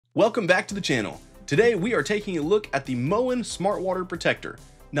Welcome back to the channel. Today we are taking a look at the Moen Smart Water Detector.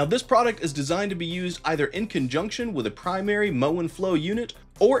 Now this product is designed to be used either in conjunction with a primary Moen flow unit,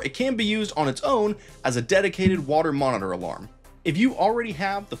 or it can be used on its own as a dedicated water monitor alarm. If you already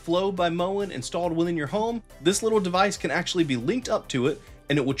have the Flow by Moen installed within your home, this little device can actually be linked up to it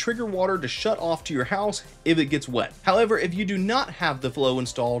and it will trigger water to shut off to your house if it gets wet. However, if you do not have the Flow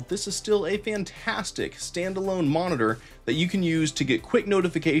installed, this is still a fantastic standalone monitor that you can use to get quick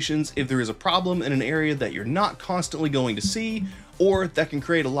notifications if there is a problem in an area that you're not constantly going to see, or that can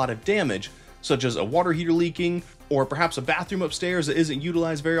create a lot of damage, such as a water heater leaking, or perhaps a bathroom upstairs that isn't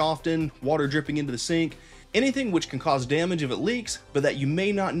utilized very often, water dripping into the sink, anything which can cause damage if it leaks, but that you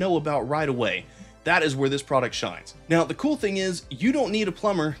may not know about right away. That is where this product shines. Now, the cool thing is you don't need a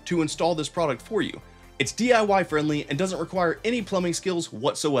plumber to install this product for you. It's DIY friendly and doesn't require any plumbing skills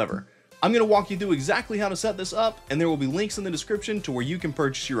whatsoever. I'm going to walk you through exactly how to set this up, and there will be links in the description to where you can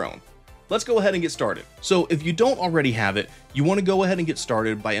purchase your own. Let's go ahead and get started. So if you don't already have it, you want to go ahead and get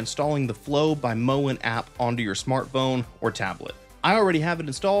started by installing the Flow by Moen app onto your smartphone or tablet. I already have it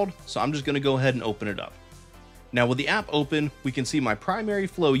installed, so I'm just going to go ahead and open it up. Now with the app open, we can see my primary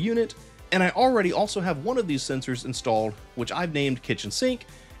Flow unit, and I already also have one of these sensors installed, which I've named Kitchen Sink,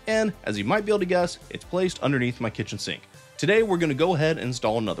 and as you might be able to guess, it's placed underneath my kitchen sink. Today we're going to go ahead and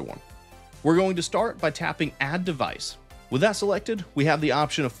install another one. We're going to start by tapping Add Device. With that selected, we have the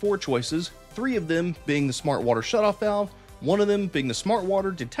option of 4 choices, 3 of them being the Smart Water Shutoff Valve, 1 of them being the Smart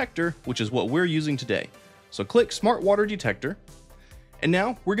Water Detector, which is what we're using today. So click Smart Water Detector. And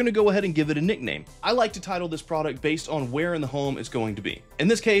now we're going to go ahead and give it a nickname. I like to title this product based on where in the home it's going to be. In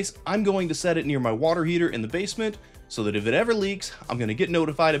this case, I'm going to set it near my water heater in the basement so that if it ever leaks, I'm going to get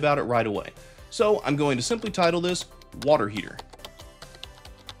notified about it right away. So I'm going to simply title this Water Heater.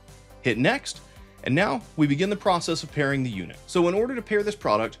 Hit Next, and now we begin the process of pairing the unit. So in order to pair this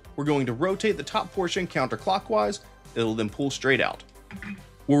product, we're going to rotate the top portion counterclockwise. It'll then pull straight out.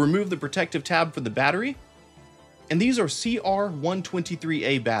 We'll remove the protective tab for the battery. And these are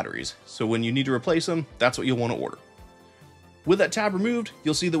CR123A batteries, so when you need to replace them, that's what you'll want to order. With that tab removed,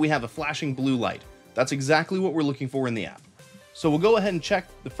 you'll see that we have a flashing blue light. That's exactly what we're looking for in the app. So we'll go ahead and check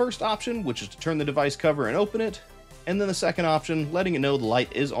the first option, which is to turn the device cover and open it, and then the second option, letting it know the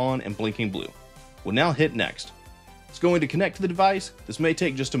light is on and blinking blue. We'll now hit Next. It's going to connect to the device. This may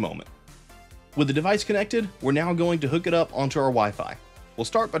take just a moment. With the device connected, we're now going to hook it up onto our Wi-Fi. We'll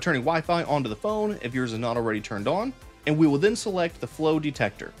start by turning Wi-Fi onto the phone if yours is not already turned on, and we will then select the Flow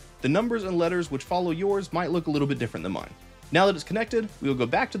detector. The numbers and letters which follow yours might look a little bit different than mine. Now that it's connected, we will go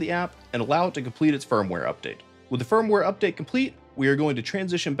back to the app and allow it to complete its firmware update. With the firmware update complete, we are going to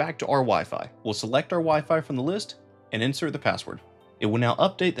transition back to our Wi-Fi. We'll select our Wi-Fi from the list and insert the password. It will now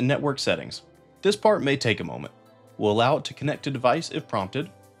update the network settings. This part may take a moment. We'll allow it to connect to device if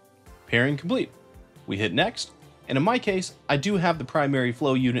prompted. Pairing complete. We hit Next. And in my case, I do have the primary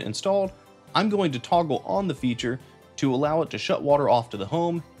Flow unit installed. I'm going to toggle on the feature to allow it to shut water off to the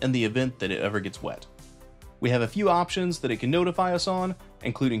home in the event that it ever gets wet. We have a few options that it can notify us on,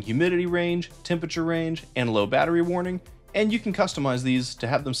 including humidity range, temperature range, and low battery warning, and you can customize these to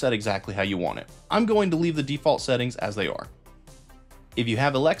have them set exactly how you want it. I'm going to leave the default settings as they are. If you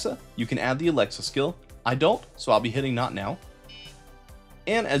have Alexa, you can add the Alexa skill. I don't, so I'll be hitting Not Now.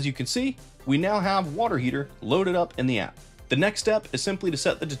 And as you can see, we now have Water Heater loaded up in the app. The next step is simply to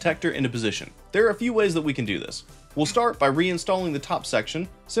set the detector into position. There are a few ways that we can do this. We'll start by reinstalling the top section,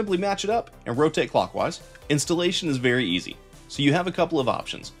 simply match it up and rotate clockwise. Installation is very easy, so you have a couple of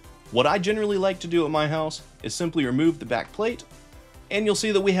options. What I generally like to do at my house is simply remove the back plate, and you'll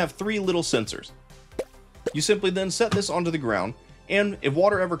see that we have 3 little sensors. You simply then set this onto the ground, and if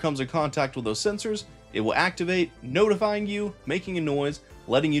water ever comes in contact with those sensors, it will activate, notifying you, making a noise,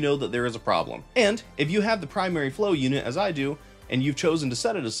 letting you know that there is a problem. And if you have the primary Flow unit as I do, and you've chosen to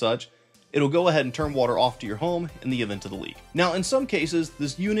set it as such, it'll go ahead and turn water off to your home in the event of the leak. Now in some cases,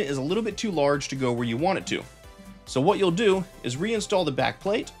 this unit is a little bit too large to go where you want it to. So what you'll do is reinstall the back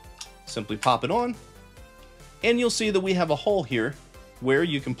plate, simply pop it on, and you'll see that we have a hole here where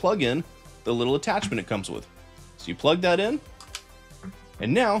you can plug in the little attachment it comes with. So you plug that in,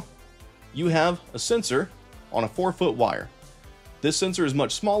 and now you have a sensor on a 4-foot wire. This sensor is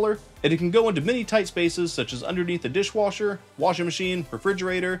much smaller, and it can go into many tight spaces such as underneath a dishwasher, washing machine,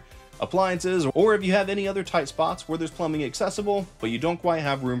 refrigerator, appliances, or if you have any other tight spots where there's plumbing accessible, but you don't quite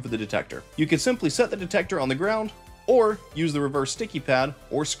have room for the detector. You can simply set the detector on the ground, or use the reverse sticky pad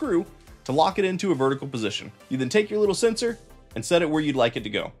or screw to lock it into a vertical position. You then take your little sensor and set it where you'd like it to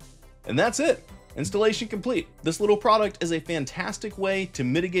go. And that's it. Installation complete. This little product is a fantastic way to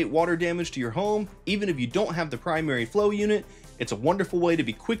mitigate water damage to your home, even if you don't have the primary flow unit. It's a wonderful way to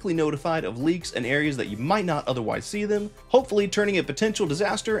be quickly notified of leaks in areas that you might not otherwise see them, hopefully turning a potential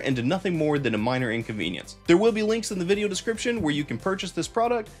disaster into nothing more than a minor inconvenience. There will be links in the video description where you can purchase this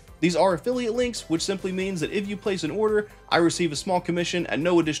product. These are affiliate links, which simply means that if you place an order, I receive a small commission at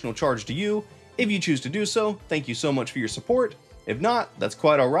no additional charge to you. If you choose to do so, thank you so much for your support. If not, that's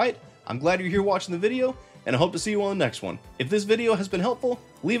quite alright. I'm glad you're here watching the video, and I hope to see you on the next one. If this video has been helpful,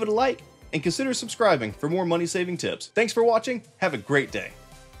 leave it a like, and consider subscribing for more money-saving tips. Thanks for watching, have a great day.